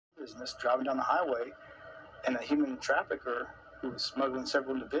business driving down the highway, and a human trafficker who was smuggling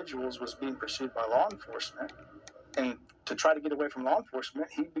several individuals was being pursued by law enforcement. And to try to get away from law enforcement,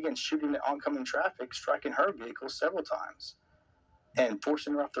 he began shooting at oncoming traffic, striking her vehicle several times and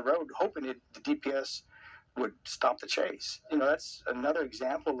forcing her off the road, hoping the DPS would stop the chase. You know, that's another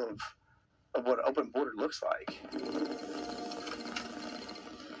example of what an open border looks like.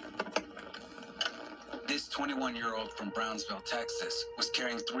 This 21-year-old from Brownsville, Texas, was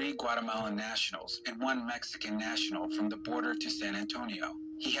carrying 3 Guatemalan nationals and 1 Mexican national from the border to San Antonio.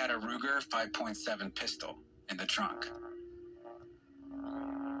 He had a Ruger 5.7 pistol in the trunk.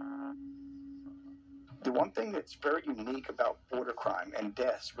 The one thing that's very unique about border crime and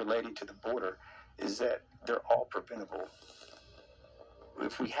deaths related to the border is that they're all preventable.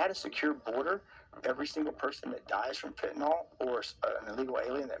 If we had a secure border, every single person that dies from fentanyl or an illegal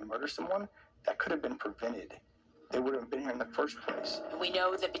alien that murders someone, that could have been prevented. They would have been here in the first place. We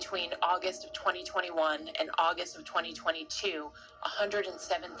know that between August of 2021 and August of 2022,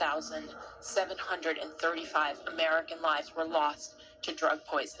 107,735 American lives were lost to drug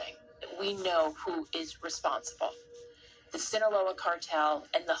poisoning. We know who is responsible. The Sinaloa cartel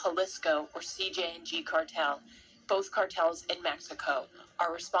and the Jalisco or CJ&G cartel, both cartels in Mexico,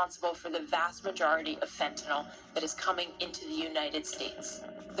 are responsible for the vast majority of fentanyl that is coming into the United States.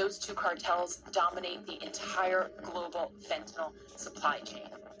 Those 2 cartels dominate the entire global fentanyl supply chain.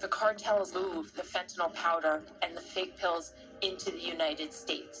 The cartels move the fentanyl powder and the fake pills into the United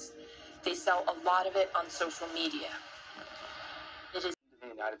States. They sell a lot of it on social media. It is in the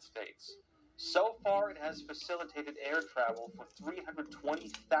United States. So far, it has facilitated air travel for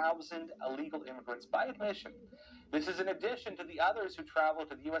 320,000 illegal immigrants by admission. This is in addition to the others who travel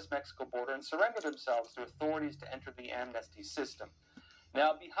to the U.S.-Mexico border and surrender themselves to authorities to enter the amnesty system.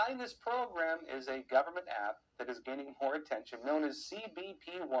 Now, behind this program is a government app that is gaining more attention, known as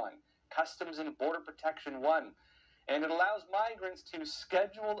CBP One, Customs and Border Protection One. And it allows migrants to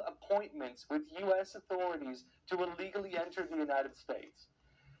schedule appointments with U.S. authorities to illegally enter the United States.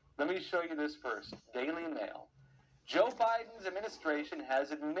 Let me show you this first. Daily Mail. Joe Biden's administration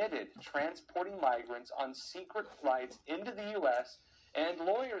has admitted transporting migrants on secret flights into the U.S., and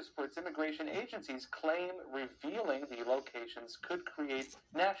lawyers for its immigration agencies claim revealing the locations could create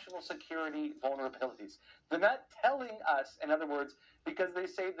national security vulnerabilities. They're not telling us, in other words, because they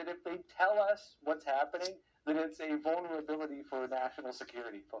say that if they tell us what's happening, then it's a vulnerability for national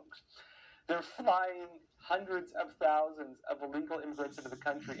security, folks. They're flying hundreds of thousands of illegal immigrants into the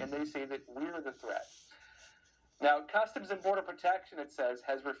country, and they say that we're the threat. Now, Customs and Border Protection, it says,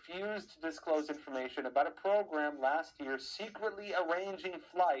 has refused to disclose information about a program last year secretly arranging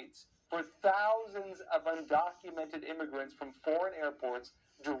flights for thousands of undocumented immigrants from foreign airports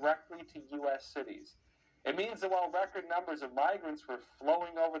directly to U.S. cities. It means that while record numbers of migrants were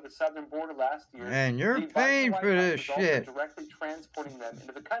flowing over the southern border last year, and you're paying for this shit. Directly transporting them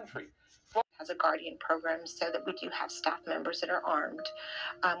into the country. Has a Guardian program so that we do have staff members that are armed.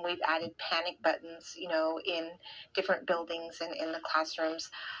 We've added panic buttons, in different buildings and in the classrooms.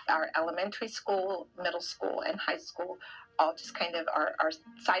 Our elementary school, middle school, and high school all just kind of are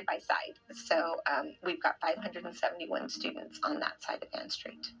side by side. So we've got 571 students on that side of Ann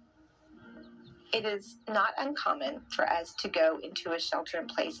Street. It is not uncommon for us to go into a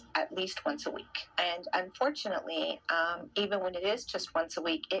shelter-in-place at least once a week. And unfortunately, even when it is just once a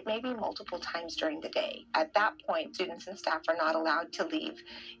week, it may be multiple times during the day. At that point, students and staff are not allowed to leave,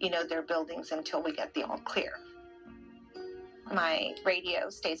 their buildings until we get the all clear. My radio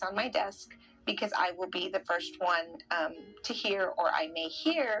stays on my desk because I will be the first one to hear, or I may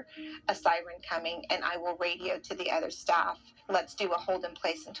hear a siren coming, and I will radio to the other staff, let's do a hold in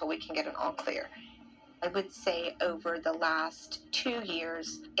place until we can get an all clear. I would say over the last 2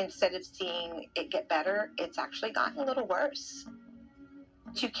 years, instead of seeing it get better, it's actually gotten a little worse.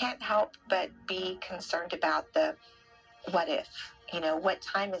 You can't help but be concerned about the what if. What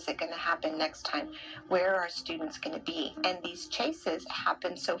time is it going to happen next time? Where are students going to be? And these chases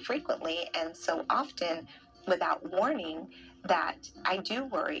happen so frequently and so often without warning that I do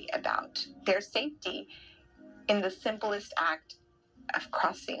worry about their safety in the simplest act of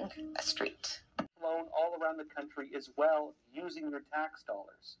crossing a street. Flown all around the country as well using your tax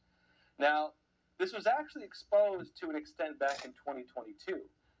dollars. Now, this was actually exposed to an extent back in 2022.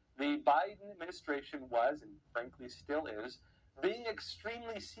 The Biden administration was, and frankly still is, being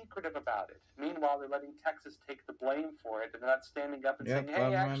extremely secretive about it. Meanwhile, they're letting Texas take the blame for it, and they're not standing up and saying,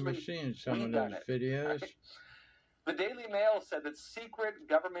 hey, actually, seeing some we of done those it. videos. Right? The Daily Mail said that secret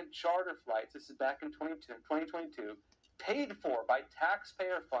government charter flights, this is back in 2022, paid for by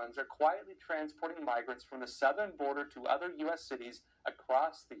taxpayer funds, are quietly transporting migrants from the southern border to other U.S. cities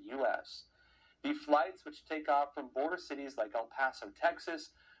across the U.S. The flights, which take off from border cities like El Paso,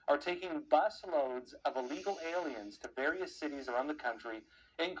 Texas, are taking busloads of illegal aliens to various cities around the country,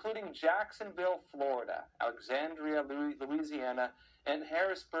 including Jacksonville, Florida, Alexandria, Louisiana, and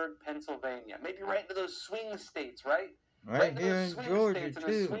Harrisburg, Pennsylvania. Maybe right into those swing states, right? Right here in Georgia, states and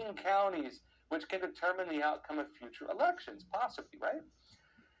the swing counties, which can determine the outcome of future elections, possibly, right?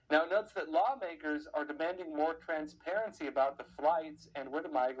 Now, it notes that lawmakers are demanding more transparency about the flights and where the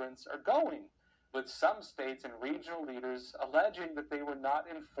migrants are going, with some states and regional leaders alleging that they were not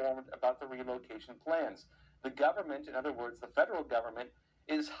informed about the relocation plans. The government, in other words, the federal government,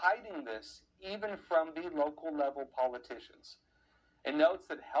 is hiding this even from the local level politicians. It notes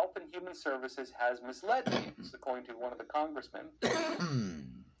that Health and Human Services has misled me, this is according to one of the congressmen,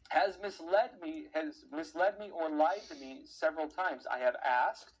 has misled me or lied to me several times. I have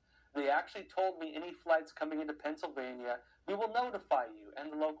asked. They actually told me any flights coming into Pennsylvania, we will notify you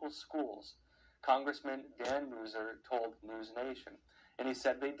and the local schools. Congressman Dan Neuser told News Nation, and he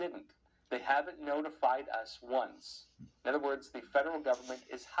said they didn't. They haven't notified us once. In other words, the federal government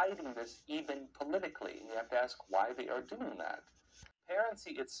is hiding this even politically, and you have to ask why they are doing that.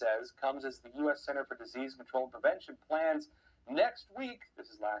 Transparency, it says, comes as the U.S. Center for Disease Control and Prevention plans next week, this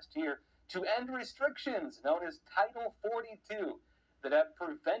is last year, to end restrictions known as Title 42 that have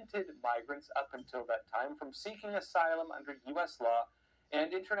prevented migrants up until that time from seeking asylum under U.S. law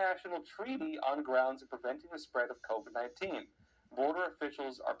and international treaty on grounds of preventing the spread of COVID-19. Border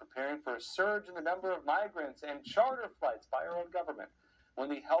officials are preparing for a surge in the number of migrants and charter flights by our own government when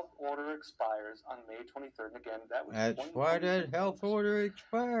the health order expires on May 23rd. And again, that's why that health order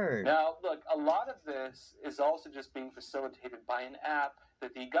expired. Now, look, a lot of this is also just being facilitated by an app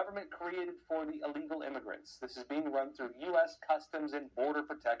that the government created for the illegal immigrants. This is being run through U.S. Customs and Border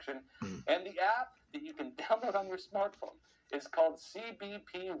Protection, and the app that you can download on your smartphone is called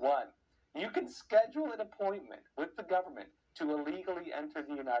CBP One. You can schedule an appointment with the government to illegally enter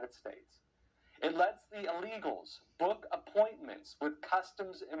the United States. It lets the illegals book appointments with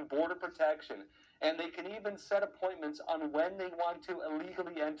Customs and Border Protection, and they can even set appointments on when they want to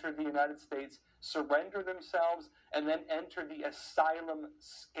illegally enter the United States, surrender themselves, and then enter the asylum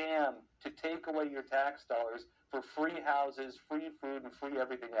scam to take away your tax dollars for free houses, free food, and free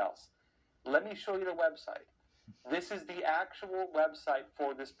everything else. Let me show you the website. This is the actual website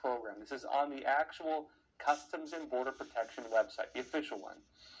for this program. This is on the actual Customs and Border Protection website, the official one.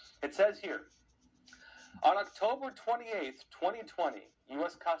 It says here, on October 28th, 2020,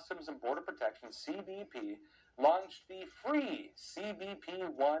 U.S. Customs and Border Protection, CBP, launched the free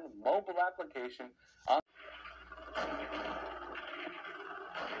CBP One mobile application on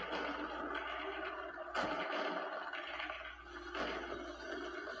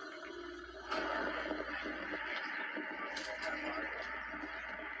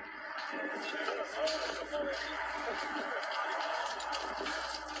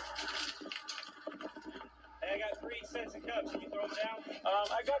Hey, I got 3 sets of cups. Can you throw them down?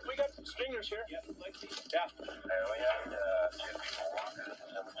 We got some stringers here. Yeah, like these? Yeah.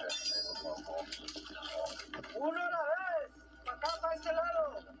 Uno a la vez. Pa' acá, pa' este lado.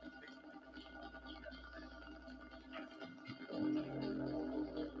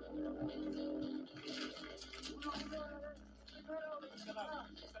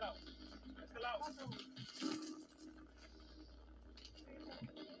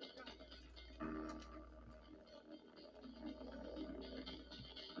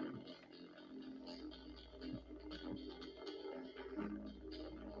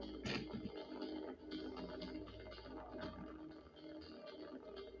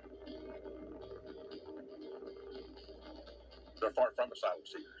 They're far from asylum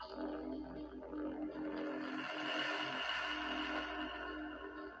seekers.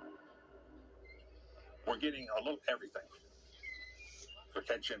 We're getting a little everything. We're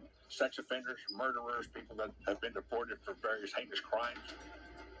catching sex offenders, murderers, people that have been deported for various heinous crimes.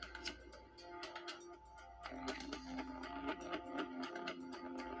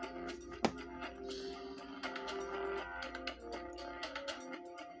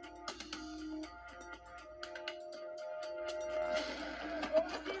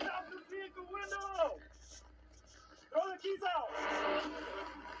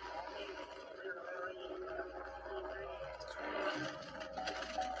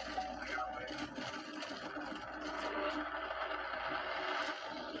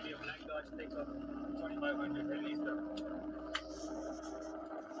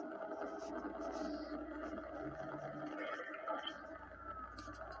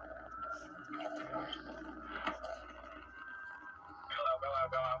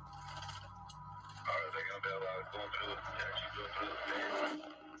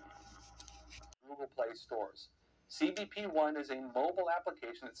 Play stores. CBP One is a mobile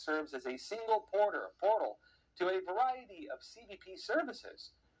application that serves as a single portal to a variety of CBP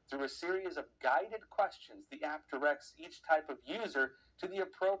services. Through a series of guided questions, the app directs each type of user to the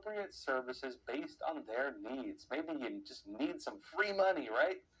appropriate services based on their needs. Maybe you just need some free money,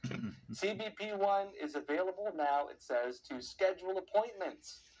 right? CBP One is available now, it says, to schedule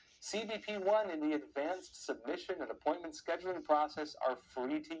appointments. CBP One and the advanced submission and appointment scheduling process are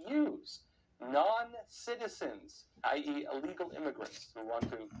free to use. Non-citizens, i.e. illegal immigrants who want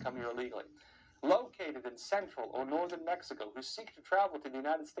to come here illegally, located in central or northern Mexico who seek to travel to the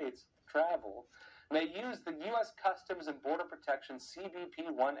United States, may use the U.S. Customs and Border Protection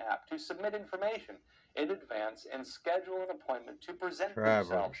CBP One app to submit information in advance and schedule an appointment to present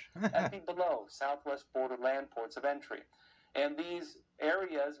themselves at the below southwest border land ports of entry. And these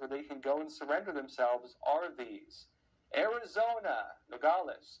areas where they can go and surrender themselves are these: Arizona,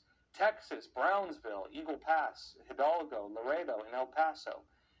 Nogales; Texas, Brownsville, Eagle Pass, Hidalgo, Laredo, and El Paso;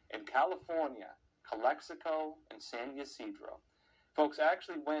 in California, Calexico, and San Ysidro. Folks, I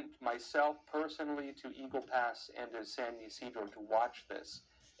actually went myself personally to Eagle Pass and to San Ysidro to watch this,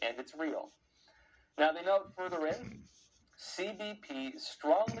 and it's real. Now, they note further in, CBP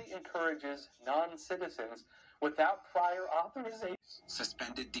strongly encourages non-citizens without prior authorization.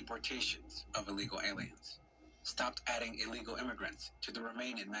 Suspended deportations of illegal aliens. Stopped adding illegal immigrants to the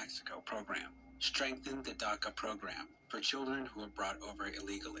Remain in Mexico program. Strengthened the DACA program for children who were brought over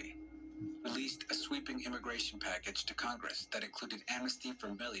illegally. Released a sweeping immigration package to Congress that included amnesty for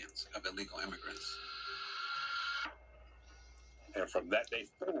millions of illegal immigrants. And from that day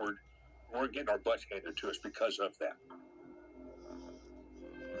forward, we're getting our butts handed to us because of that.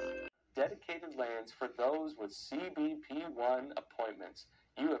 Dedicated lanes for those with CBP One appointments.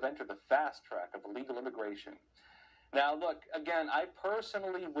 You have entered the fast track of illegal immigration. Now, look, again, I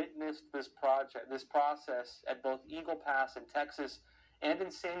personally witnessed this process at both Eagle Pass in Texas and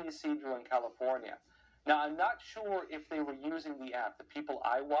in San Ysidro in California. Now, I'm not sure if they were using the app, the people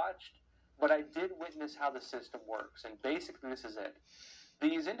I watched, but I did witness how the system works, and basically this is it.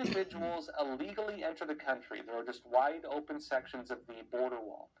 These individuals illegally enter the country. There are just wide open sections of the border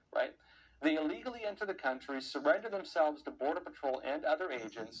wall, right? They illegally enter the country, surrender themselves to Border Patrol and other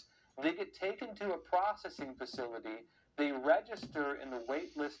agents. They get taken to a processing facility. They register in the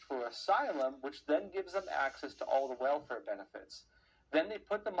wait list for asylum, which then gives them access to all the welfare benefits. Then they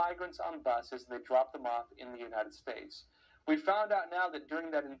put the migrants on buses and they drop them off in the United States. We found out now that during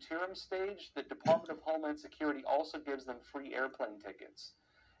that interim stage, the Department of Homeland Security also gives them free airplane tickets.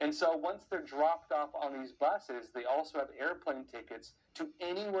 And so once they're dropped off on these buses, they also have airplane tickets to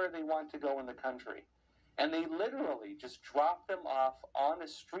anywhere they want to go in the country. And they literally just drop them off on a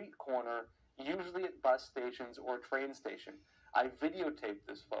street corner, usually at bus stations or train station. I videotaped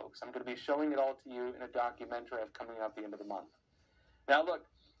this, folks. I'm going to be showing it all to you in a documentary I have coming out at the end of the month. Now, look,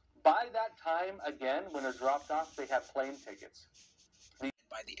 by that time, again, when they're dropped off, they have plane tickets.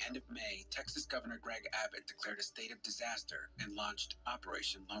 By the end of May, Texas Governor Greg Abbott declared a state of disaster and launched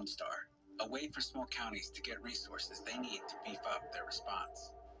Operation Lone Star, a way for small counties to get resources they need to beef up their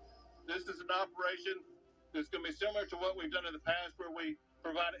response. This is an operation that's going to be similar to what we've done in the past, where we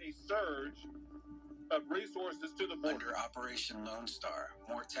provide a surge of resources to the border. Under Operation Lone Star,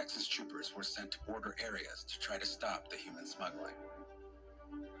 more Texas troopers were sent to border areas to try to stop the human smuggling.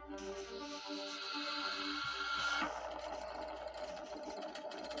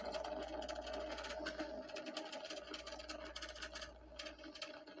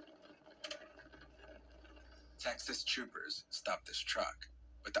 Texas troopers stopped this truck,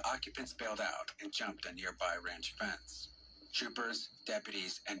 but the occupants bailed out and jumped a nearby ranch fence. Troopers,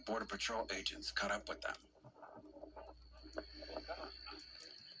 deputies, and Border Patrol agents caught up with them.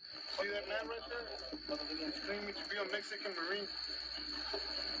 See that man right there? He's claiming to be a Mexican Marine.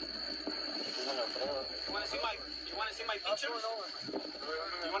 You want to see my picture? You want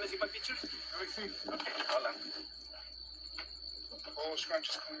to see my picture? Let me see. Okay, hold on. All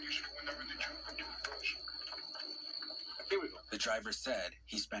scratches come usually whenever they jump into the brush. Here we go. The driver said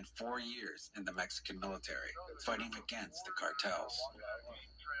he spent 4 years in the Mexican military, fighting against the cartels. So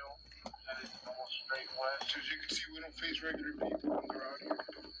as you can see, we don't face regular people when they're out here.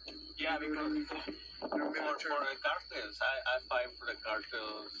 Yeah, because for the cartels, I fight for the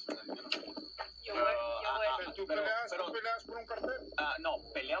cartels. ¿Tú peleas por un cartel? No,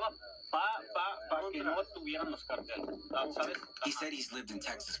 peleaba para que no tuvieran los carteles, ¿sabes? He said he's lived in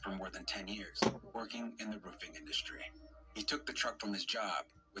Texas for more than 10 years, working in the roofing industry. He took the truck from his job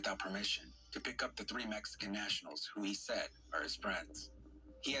without permission to pick up the 3 Mexican nationals who he said are his friends.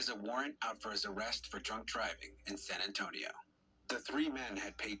 He has a warrant out for his arrest for drunk driving in San Antonio. The three men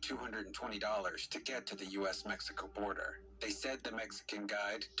had paid $220 to get to the U.S.-Mexico border. They said the Mexican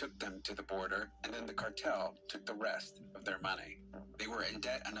guide took them to the border, and then the cartel took the rest of their money. They were in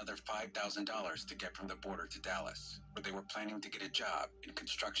debt another $5,000 to get from the border to Dallas, where they were planning to get a job in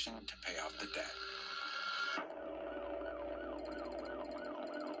construction to pay off the debt.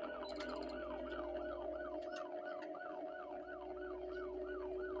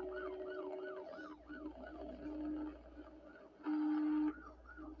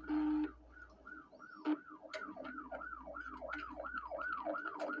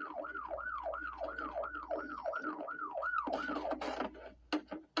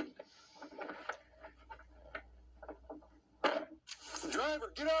 Driver,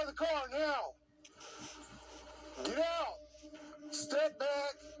 get out of the car now! Get out! Step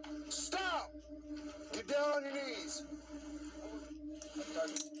back! Stop! Get down on your knees!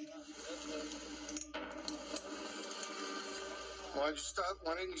 Why'd you stop?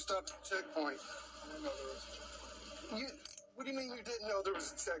 Why didn't you stop at the checkpoint? What do you mean you didn't know there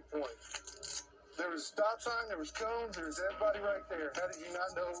was a checkpoint? There was a stop sign, there was cones, there was everybody right there. How did you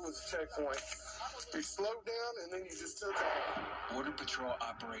not know it was a checkpoint? You slowed down and then you just took off. Border Patrol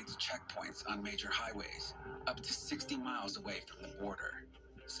operates checkpoints on major highways, up to 60 miles away from the border.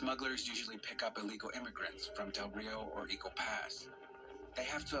 Smugglers usually pick up illegal immigrants from Del Rio or Eagle Pass. They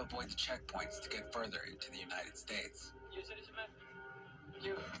have to avoid the checkpoints to get further into the United States. Looks like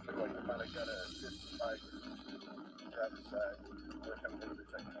they might have got a good spike driver's side. They're coming into the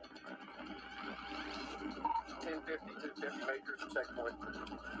checkpoint. 1050, 250 meters checkpoint.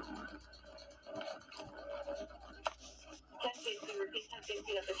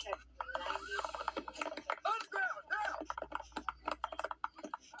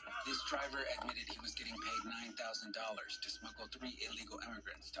 This driver admitted he was getting paid $9,000 to smuggle 3 illegal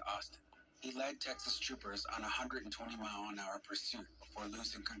immigrants to Austin. He led Texas troopers on a 120-mile-an-hour pursuit before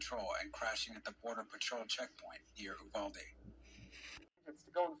losing control and crashing at the Border Patrol checkpoint near Uvalde. It's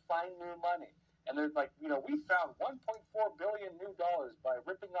to go and find new money. And they're like, we found $1.4 billion new dollars by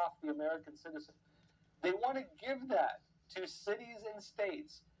ripping off the American citizen. They want to give that to cities and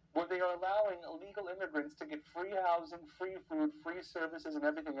states where they are allowing illegal immigrants to get free housing, free food, free services, and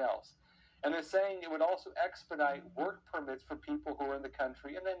everything else. And they're saying it would also expedite work permits for people who are in the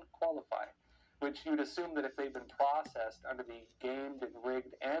country and then qualify, which you'd assume that if they've been processed under the gamed and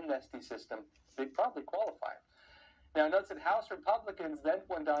rigged amnesty system, they'd probably qualify. Now, notice that House Republicans then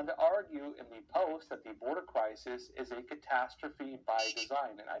went on to argue in the Post that the border crisis is a catastrophe by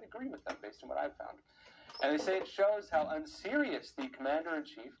design, and I'd agree with them based on what I've found. And they say it shows how unserious the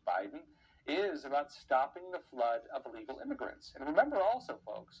Commander-in-Chief, Biden, is about stopping the flood of illegal immigrants. And remember also,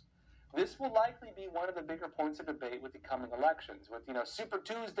 folks, this will likely be one of the bigger points of debate with the coming elections, with, Super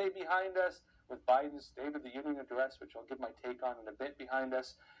Tuesday behind us, with Biden's State of the Union address, which I'll give my take on in a bit behind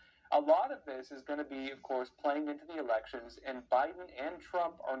us. A lot of this is going to be, of course, playing into the elections, and Biden and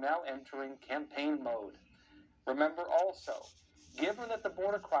Trump are now entering campaign mode. Remember also, given that the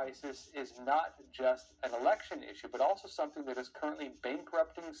border crisis is not just an election issue, but also something that is currently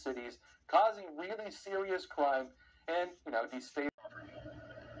bankrupting cities, causing really serious crime, and, destabilizing.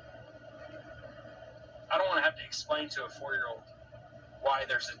 I don't want to have to explain to a 4-year-old why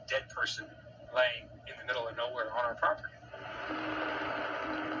there's a dead person laying in the middle of nowhere on our property.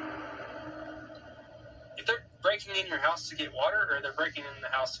 If they're breaking in your house to get water, or they're breaking in the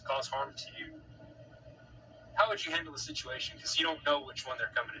house to cause harm to you, how would you handle the situation? Because you don't know which one they're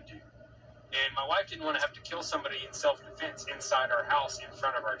coming to do. And my wife didn't want to have to kill somebody in self-defense inside our house in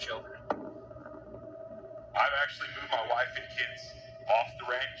front of our children. I've actually moved my wife and kids off the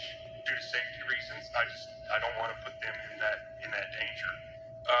ranch due to safety reasons. I don't want to put them in that danger.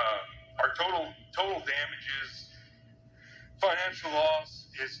 Our total damages, financial loss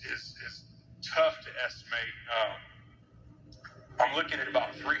is tough to estimate. I'm looking at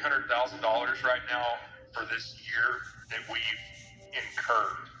about $300,000 right now for this year that we've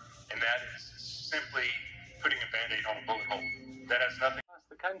incurred, and that is simply putting a Band-Aid on a bullet hole. That has nothing. Across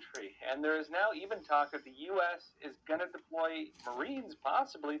the country, and there is now even talk that the U.S. is going to deploy Marines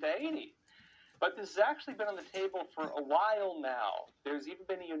possibly to Haiti. But this has actually been on the table for a while now. There's even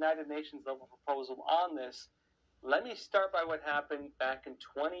been a United Nations level proposal on this. Let me start by what happened back in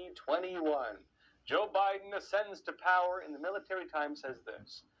 2021. Joe Biden ascends to power, and the Military Times says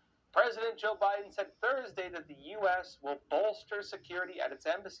this. President Joe Biden said Thursday that the U.S. will bolster security at its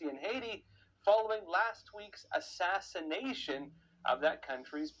embassy in Haiti following last week's assassination of that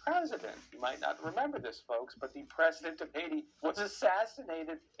country's president. You might not remember this, folks, but the president of Haiti was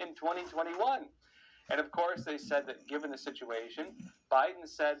assassinated in 2021. And of course, they said that given the situation, Biden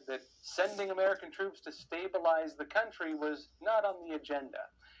said that sending American troops to stabilize the country was not on the agenda.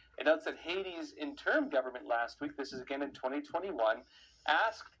 It notes that Haiti's interim government last week, this is again in 2021,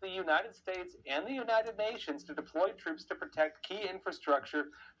 asked the United States and the United Nations to deploy troops to protect key infrastructure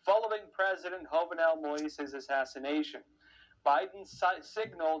following President Jovenel Moïse's assassination. Biden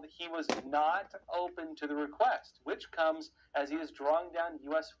signaled he was not open to the request, which comes as he is drawing down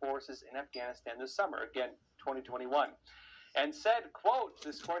U.S. forces in Afghanistan this summer, again, 2021, and said, quote,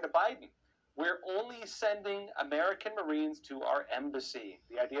 this is according to Biden, "We're only sending American Marines to our embassy.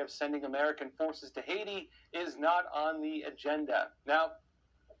 The idea of sending American forces to Haiti is not on the agenda." Now,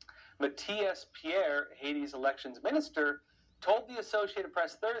 Matthias Pierre, Haiti's elections minister, told the Associated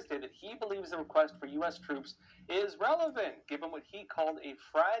Press Thursday that he believes the request for U.S. troops is relevant, given what he called a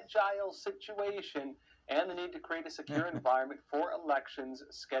fragile situation and the need to create a secure environment for elections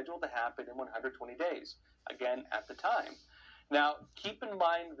scheduled to happen in 120 days, again, at the time. Now, keep in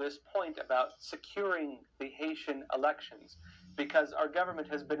mind this point about securing the Haitian elections, because our government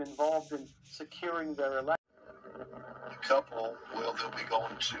has been involved in securing their elections. The couple, well, they'll be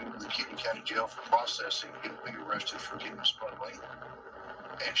going to the Kenton County Jail for processing. He'll be arrested for getting smuggling.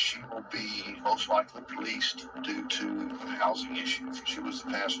 And she will be most likely released due to a housing issue. She was a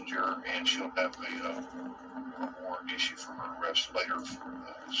passenger, and she'll have a warrant issue for her arrest later for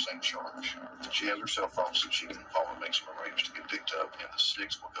the same charge. She has her cell phone, so she can call and make some arrangements to get picked up, and the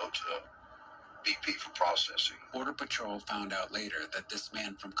 6 will go to BP for processing. Border Patrol found out later that this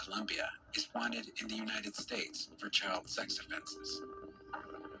man from Colombia is wanted in the United States for child sex offenses.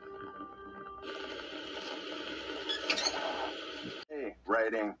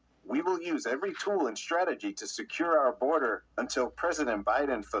 Writing, "We will use every tool and strategy to secure our border until President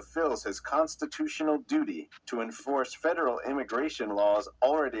Biden fulfills his constitutional duty to enforce federal immigration laws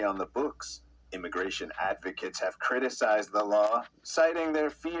already on the books." Immigration advocates have criticized the law, citing their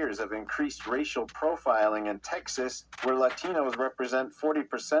fears of increased racial profiling in Texas, where Latinos represent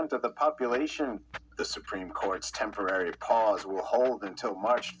 40% of the population. The Supreme Court's temporary pause will hold until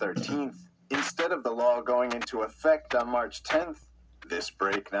March 13th, instead of the law going into effect on March 10th. This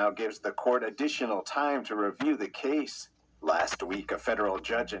break now gives the court additional time to review the case. Last week, a federal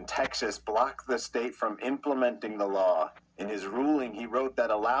judge in Texas blocked the state from implementing the law. In his ruling, he wrote that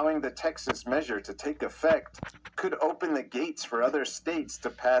allowing the Texas measure to take effect could open the gates for other states to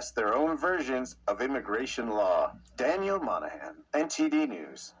pass their own versions of immigration law. Daniel Monahan, NTD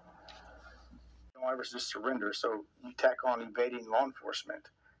News. Don't ever just surrender, so you tack on evading law enforcement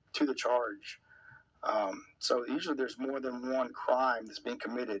to the charge. So usually there's more than one crime that's being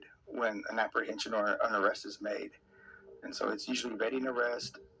committed when an apprehension or an arrest is made. And so it's usually evading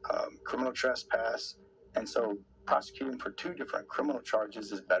arrest, criminal trespass, and so prosecuting for 2 different criminal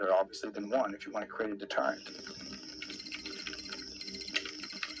charges is better, obviously, than one if you want to create a deterrent.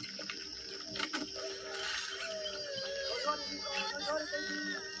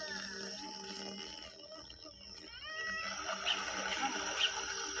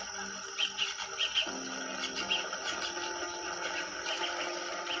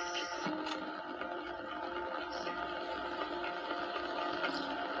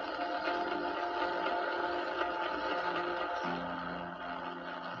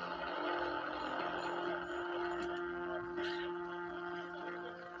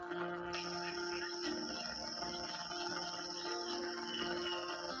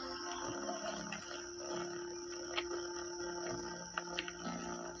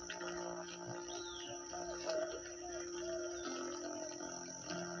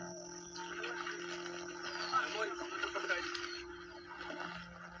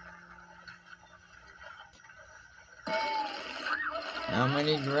 How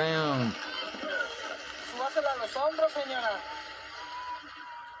many drowned?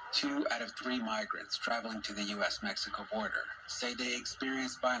 2 out of 3 migrants traveling to the U.S.-Mexico border say they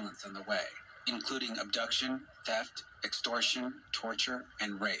experienced violence on the way, including abduction, theft, extortion, torture,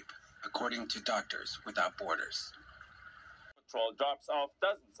 and rape, according to Doctors Without Borders. Patrol drops off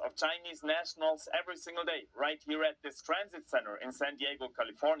dozens of Chinese nationals every single day right here at this transit center in San Diego,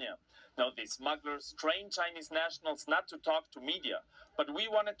 California. Now, these smugglers train Chinese nationals not to talk to media, but we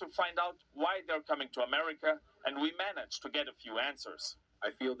wanted to find out why they're coming to America, and we managed to get a few answers.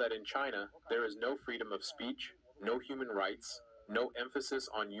 I feel that in China, there is no freedom of speech, no human rights, no emphasis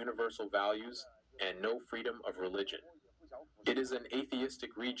on universal values, and no freedom of religion. It is an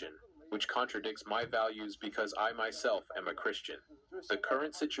atheistic region, which contradicts my values because I myself am a Christian. The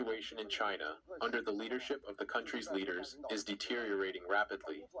current situation in China, under the leadership of the country's leaders, is deteriorating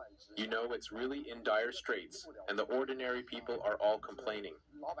rapidly. You know, it's really in dire straits, and the ordinary people are all complaining.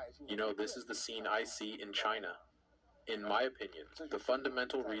 You know, this is the scene I see in China. In my opinion, the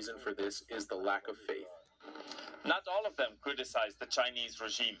fundamental reason for this is the lack of faith. Not all of them criticize the Chinese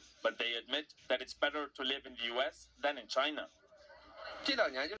regime, but they admit that it's better to live in the US than in China.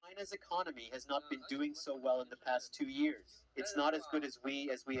 China's economy has not been doing so well in the past 2 years. It's not as good as we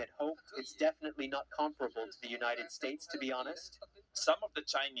had hoped. It's definitely not comparable to the United States, to be honest. Some of the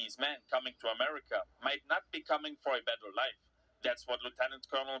Chinese men coming to America might not be coming for a better life. That's what Lieutenant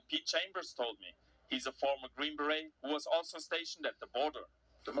Colonel Pete Chambers told me. He's a former Green Beret who was also stationed at the border.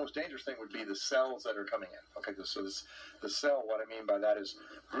 The most dangerous thing would be the cells that are coming in. Okay, so the cell, what I mean by that is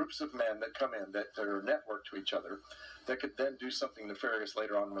groups of men that come in that are networked to each other that could then do something nefarious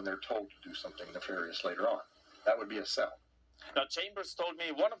later on when they're told to do something nefarious later on. That would be a cell. Now, Chambers told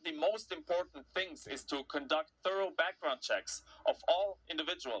me one of the most important things is to conduct thorough background checks of all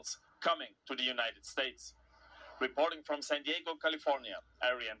individuals coming to the United States. Reporting from San Diego, California,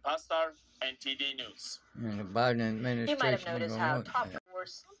 Ariane Pastar, NTD News. And the Biden administration You might have noticed how look top at it. or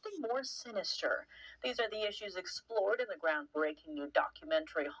something more sinister. These are the issues explored in the groundbreaking new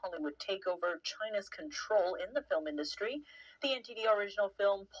documentary Hollywood Takeover, China's Control in the Film Industry. The NTD original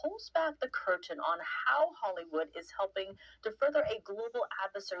film pulls back the curtain on how Hollywood is helping to further a global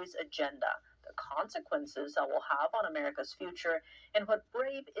adversary's agenda, the consequences that will have on America's future, and what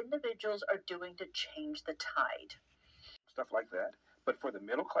brave individuals are doing to change the tide. Stuff like that. But for the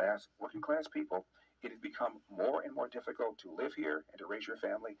middle class, working class people, it has become more and more difficult to live here and to raise your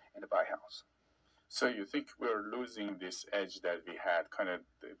family and to buy a house. So you think we're losing this edge that we had? Kind of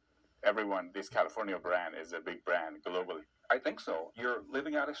everyone, this California brand is a big brand globally. I think so. You're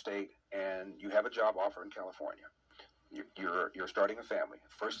living out of state and you have a job offer in California. You're starting a family.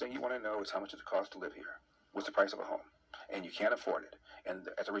 First thing you want to know is how much does it cost to live here? What's the price of a home? And you can't afford it. And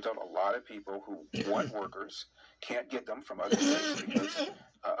as a result, a lot of people who want workers can't get them from other states because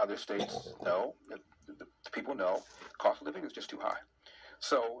other states know, the people know, cost of living is just too high.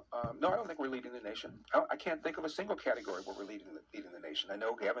 So, no, I don't think we're leading the nation. I can't think of a single category where we're leading the nation. I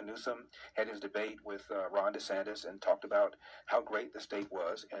know Gavin Newsom had his debate with Ron DeSantis and talked about how great the state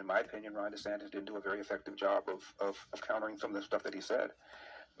was. And in my opinion, Ron DeSantis didn't do a very effective job of countering some of the stuff that he said.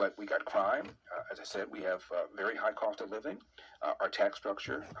 But we got crime. As I said, we have very high cost of living. Our tax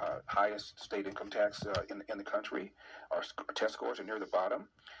structure, highest state income tax in the country. Our test scores are near the bottom.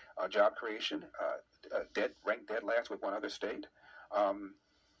 Job creation, ranked dead last with one other state.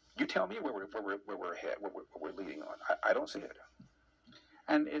 You tell me where we're ahead, what we're leading on. I don't see it.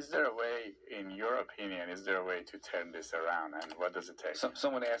 And is there a way, in your opinion, is there a way to turn this around? And what does it take?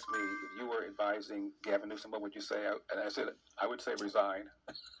 Someone asked me, if you were advising Gavin Newsom, what would you say? And I said, I would say resign.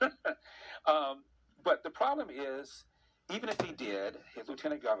 But the problem is, even if he did, his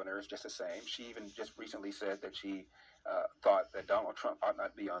lieutenant governor is just the same. She even just recently said that she thought that Donald Trump ought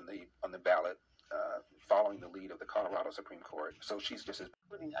not be on the ballot, following the lead of the Colorado Supreme Court. So she's just as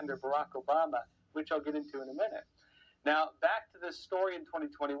under Barack Obama, which I'll get into in a minute. Now, back to this story in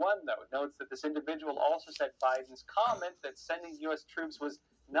 2021, though. It notes that this individual also said Biden's comment that sending U.S. troops was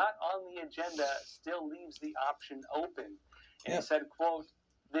not on the agenda still leaves the option open. And he said, quote,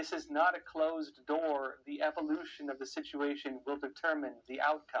 "This is not a closed door. The evolution of the situation will determine the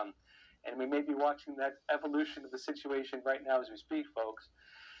outcome." And we may be watching that evolution of the situation right now as we speak, folks.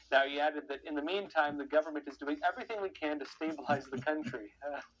 Now, he added that in the meantime, the government is doing everything we can to stabilize the country.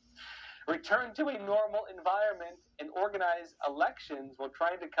 Return to a normal environment and organize elections while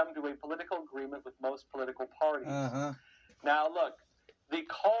trying to come to a political agreement with most political parties. Now, look, the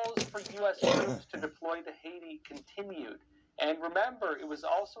calls for U.S. troops to deploy to Haiti continued. And remember, it was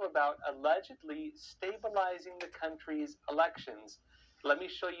also about allegedly stabilizing the country's elections. Let me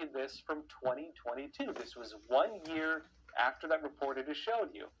show you this from 2022. This was 1 year after that report I just showed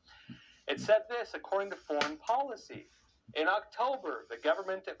you. It said this, according to Foreign Policy. In October, the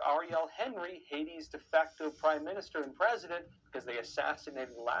government of Ariel Henry, Haiti's de facto prime minister and president, because they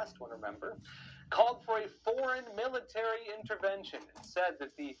assassinated the last one, remember, called for a foreign military intervention and said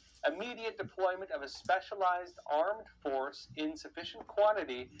that the immediate deployment of a specialized armed force in sufficient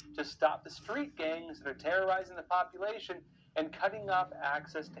quantity to stop the street gangs that are terrorizing the population and cutting off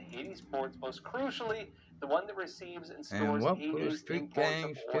access to Haiti's ports, most crucially, the one that receives and stores Haiti's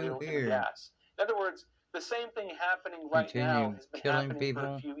imports of oil and gas. In other words, the same thing happening right now has been happening for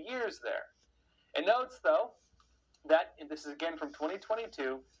a few years there. It notes, though, that, and this is again from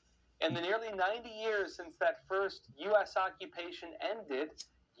 2022, in the nearly 90 years since that first U.S. occupation ended,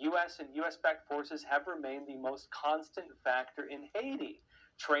 U.S. and U.S.-backed forces have remained the most constant factor in Haiti,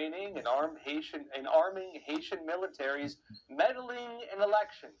 training and arming Haitian militaries, meddling in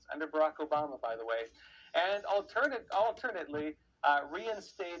elections under Barack Obama, by the way, and alternately,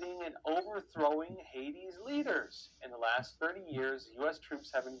 reinstating and overthrowing Haiti's leaders. In the last 30 years, U.S.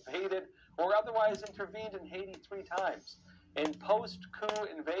 troops have invaded or otherwise intervened in Haiti 3 times. In post-coup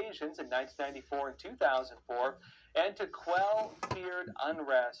invasions in 1994 and 2004, and to quell feared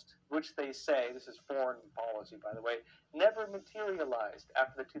unrest, which they say, this is foreign policy, by the way, never materialized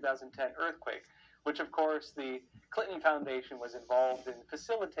after the 2010 earthquake, which, of course, the Clinton Foundation was involved in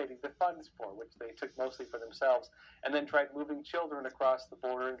facilitating the funds for, which they took mostly for themselves, and then tried moving children across the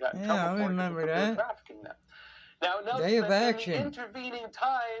border and got in trouble for it because they were trafficking them. Now, note that in the intervening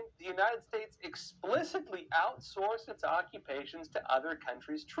time, the United States explicitly outsourced its occupations to other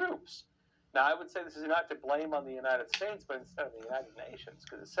countries' troops. Now, I would say this is not to blame on the United States, but instead of the United Nations,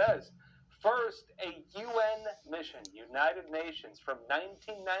 because it says, first, a UN mission, United Nations, from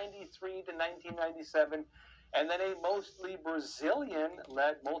 1993 to 1997, and then a mostly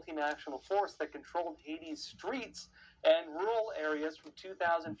Brazilian-led multinational force that controlled Haiti's streets and rural areas from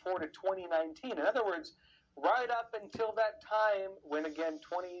 2004 to 2019. In other words, right up until that time when, again,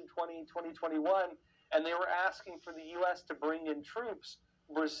 2020, 2021, and they were asking for the U.S. to bring in troops,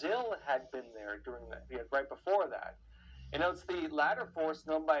 Brazil had been there during that, right before that. And it's the latter force,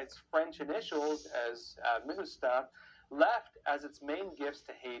 known by its French initials as MINUSTA, left as its main gifts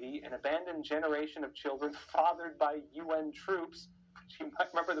to Haiti an abandoned generation of children fathered by UN troops, which you might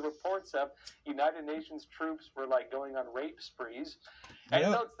remember the reports of. United Nations troops were like going on rape sprees. And it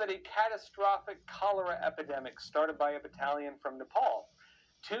notes that a catastrophic cholera epidemic started by a battalion from Nepal.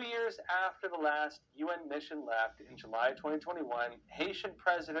 2 years after the last UN mission left, in July 2021, Haitian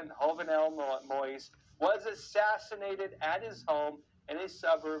President Jovenel Moïse was assassinated at his home in a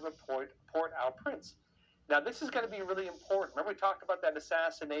suburb of Port-au-Prince. Now, this is going to be really important. Remember we talked about that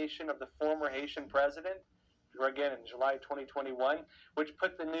assassination of the former Haitian president, again in July 2021, which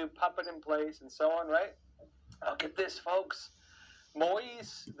put the new puppet in place and so on, right? Oh, get this, folks.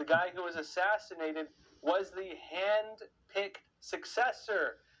 Moïse, the guy who was assassinated, was the hand-picked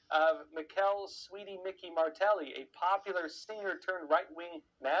successor of Mikel's Sweetie Mickey Martelly, a popular singer-turned-right-wing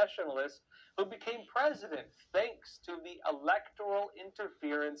nationalist who became president thanks to the electoral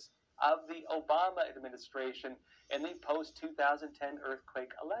interference of the Obama administration in the post-2010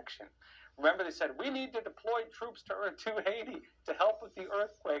 earthquake election. Remember, they said, we need to deploy troops to Haiti to help with the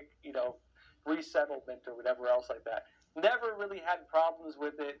earthquake, resettlement or whatever else like that. Never really had problems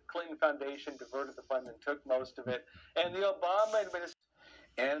with it. Clinton Foundation diverted the fund and took most of it. And the Obama administration...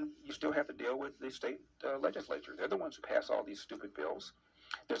 And you still have to deal with the state legislature. They're the ones who pass all these stupid bills.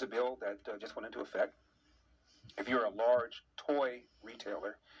 There's a bill that just went into effect. If you're a large toy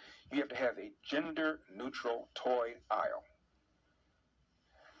retailer, you have to have a gender-neutral toy aisle.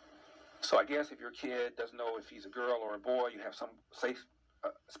 So I guess if your kid doesn't know if he's a girl or a boy, you have some safe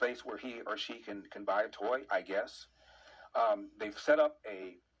space where he or she can buy a toy, I guess. They've set up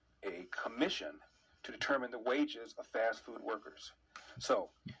a commission to determine the wages of fast food workers. So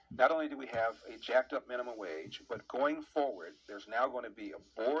not only do we have a jacked up minimum wage, but going forward, there's now going to be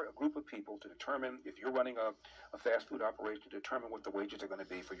a group of people to determine, if you're running a fast food operation, to determine what the wages are going to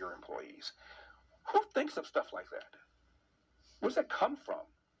be for your employees. Who thinks of stuff like that? Where does that come from?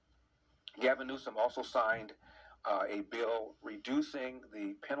 Gavin Newsom also signed a bill reducing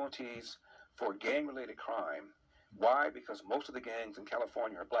the penalties for gang-related crime. Why? Because most of the gangs in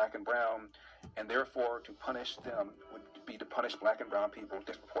California are black and brown, and therefore to punish them would be to punish black and brown people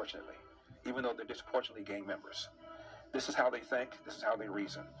disproportionately, even though they're disproportionately gang members. This is how they think. This is how they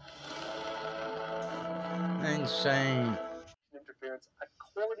reason. Insane. Interference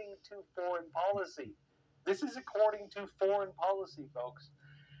according to foreign policy. This is according to foreign policy, folks.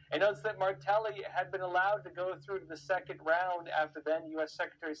 And notice that Martelly had been allowed to go through to the second round after then U.S.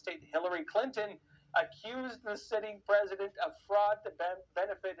 Secretary of State Hillary Clinton accused the sitting president of fraud to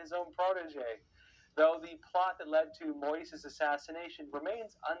benefit his own protege. Though the plot that led to Moïse's assassination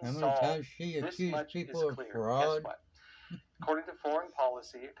remains unsolved, this much is clear. Guess what? According to foreign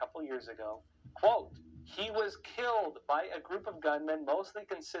policy a couple years ago, quote, he was killed by a group of gunmen, mostly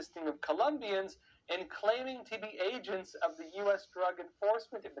consisting of Colombians, and claiming to be agents of the U.S. Drug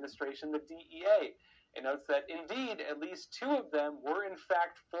Enforcement Administration, the DEA. It notes that, indeed, at least 2 of them were, in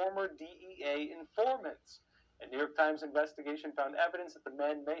fact, former DEA informants. A New York Times investigation found evidence that the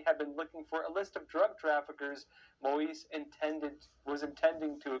men may have been looking for a list of drug traffickers Moïse was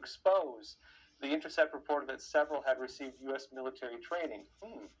intending to expose. The Intercept reported that several had received U.S. military training.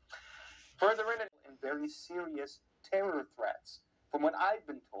 Further in very serious terror threats, from what I've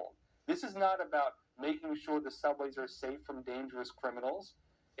been told. This is not about making sure the subways are safe from dangerous criminals.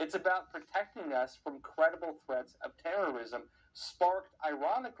 It's about protecting us from credible threats of terrorism, sparked,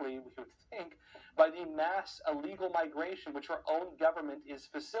 ironically, we would think, by the mass illegal migration which our own government is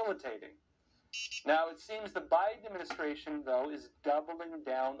facilitating. Now, it seems the Biden administration, though, is doubling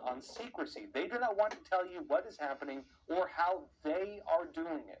down on secrecy. They do not want to tell you what is happening or how they are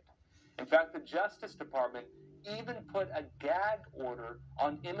doing it. In fact, the Justice Department even put a gag order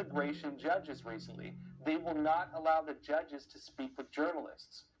on immigration judges recently. They will not allow the judges to speak with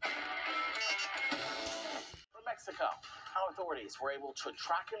journalists. From Mexico, how authorities were able to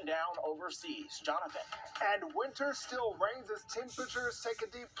track him down overseas. Jonathan. And winter still reigns as temperatures take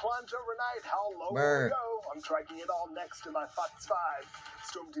a deep plunge overnight. How low will Brr. we go? I'm tracking it all next to my Fox 5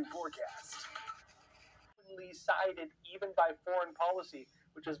 Storm Team forecast. Cited even by Foreign Policy,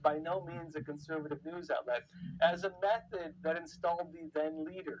 which is by no means a conservative news outlet, as a method that installed the then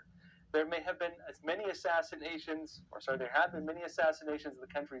leader. There have been many assassinations of the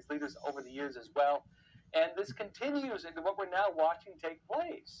country's leaders over the years as well. And this continues into what we're now watching take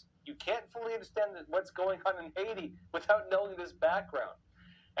place. You can't fully understand what's going on in Haiti without knowing this background.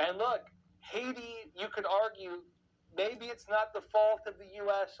 And look, Haiti, you could argue, maybe it's not the fault of the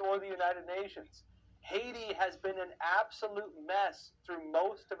U.S. or the United Nations. Haiti has been an absolute mess through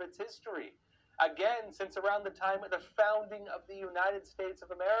most of its history. Again, since around the time of the founding of the United States of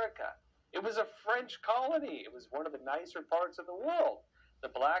America. It was a French colony. It was one of the nicer parts of the world. The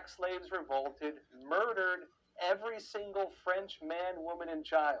black slaves revolted, murdered every single French man, woman, and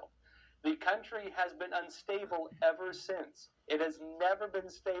child. The country has been unstable ever since. It has never been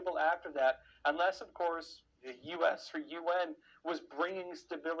stable after that, unless, of course, the U.S. or UN was bringing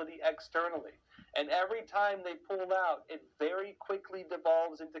stability externally. And every time they pull out, it very quickly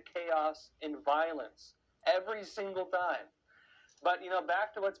devolves into chaos and violence. Every single time. But,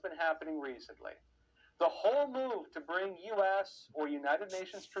 back to what's been happening recently. The whole move to bring U.S. or United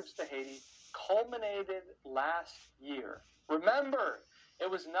Nations troops to Haiti culminated last year. Remember, it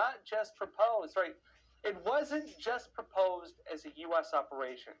was not just proposed, right? It wasn't just proposed as a U.S.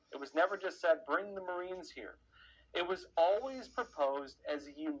 operation. It was never just said, bring the Marines here. It was always proposed as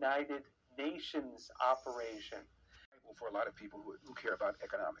a United Nations operation. For a lot of people who care about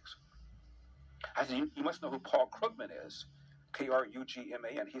economics. I said, you must know who Paul Krugman is.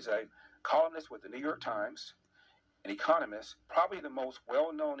 Krugman. He's a columnist with the New York Times, an economist, probably the most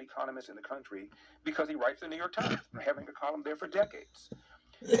well-known economist in the country because he writes the New York Times, having a column there for decades.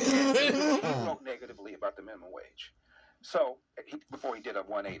 He wrote negatively about the minimum wage. So, before he did a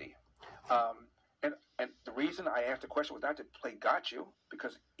 180. And the reason I asked the question was not to play got you,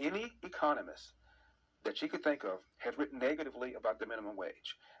 because any economist that you could think of has written negatively about the minimum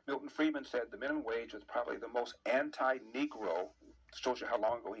wage. Milton Friedman said the minimum wage was probably the most anti-Negro, shows you how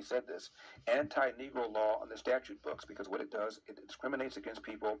long ago he said this, anti-Negro law on the statute books, because what it does, it discriminates against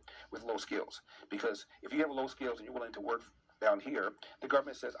people with low skills. Because if you have low skills and you're willing to work down here, the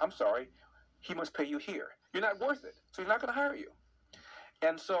government says, I'm sorry, he must pay you here. You're not worth it, so he's not going to hire you.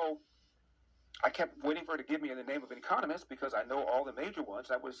 And so I kept waiting for her to give me the name of an economist because I know all the major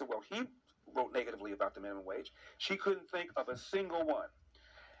ones. I would have said, well, he wrote negatively about the minimum wage. She couldn't think of a single one.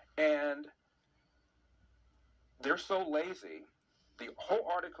 And they're so lazy. The whole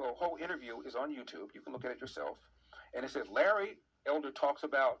article, whole interview is on YouTube. You can look at it yourself. And it says, Larry Elder talks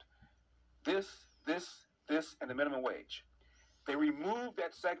about this, and the minimum wage. They removed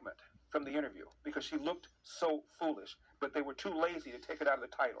that segment from the interview because she looked so foolish, but they were too lazy to take it out of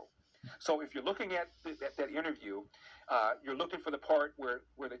the title. So if you're looking at that interview, you're looking for the part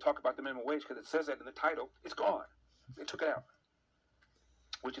where they talk about the minimum wage because it says that in the title. It's gone. They took it out.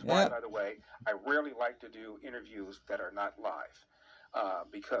 Which is why, by the way, I rarely like to do interviews that are not live.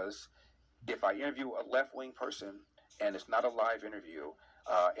 Because if I interview a left-wing person and it's not a live interview,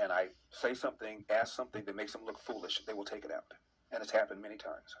 and I say something, ask something that makes them look foolish, they will take it out. And it's happened many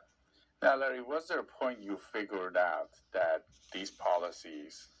times. Now, Larry, was there a point you figured out that these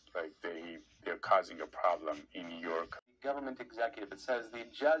policies, like they're causing a problem in your government executive? It says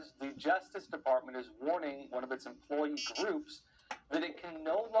the Justice Department is warning one of its employee groups that it can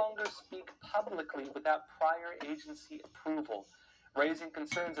no longer speak publicly without prior agency approval, raising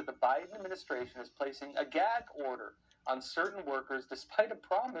concerns that the Biden administration is placing a gag order on certain workers despite a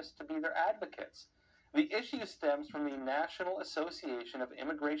promise to be their advocates. The issue stems from the National Association of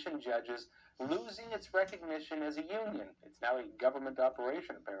Immigration Judges losing its recognition as a union. It's now a government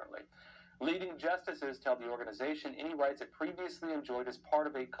operation, apparently. Leading justices tell the organization any rights it previously enjoyed as part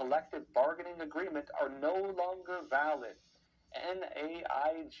of a collective bargaining agreement are no longer valid.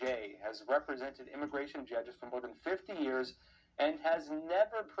 NAIJ has represented immigration judges for more than 50 years and has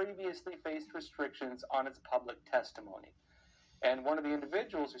never previously faced restrictions on its public testimony. And one of the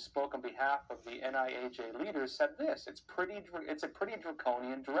individuals who spoke on behalf of the NIAJ leaders said this: it's a pretty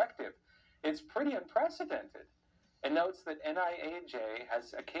draconian directive. It's pretty unprecedented. And notes that NIAJ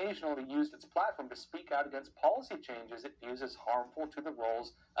has occasionally used its platform to speak out against policy changes it views as harmful to the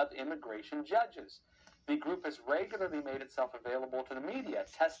roles of immigration judges. The group has regularly made itself available to the media,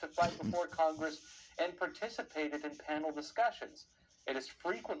 testified before Congress, and participated in panel discussions. It has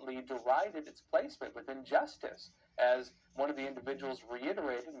frequently derided its placement within justice, as one of the individuals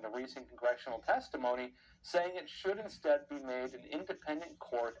reiterated in the recent congressional testimony, saying it should instead be made an independent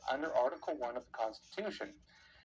court under Article 1 of the Constitution.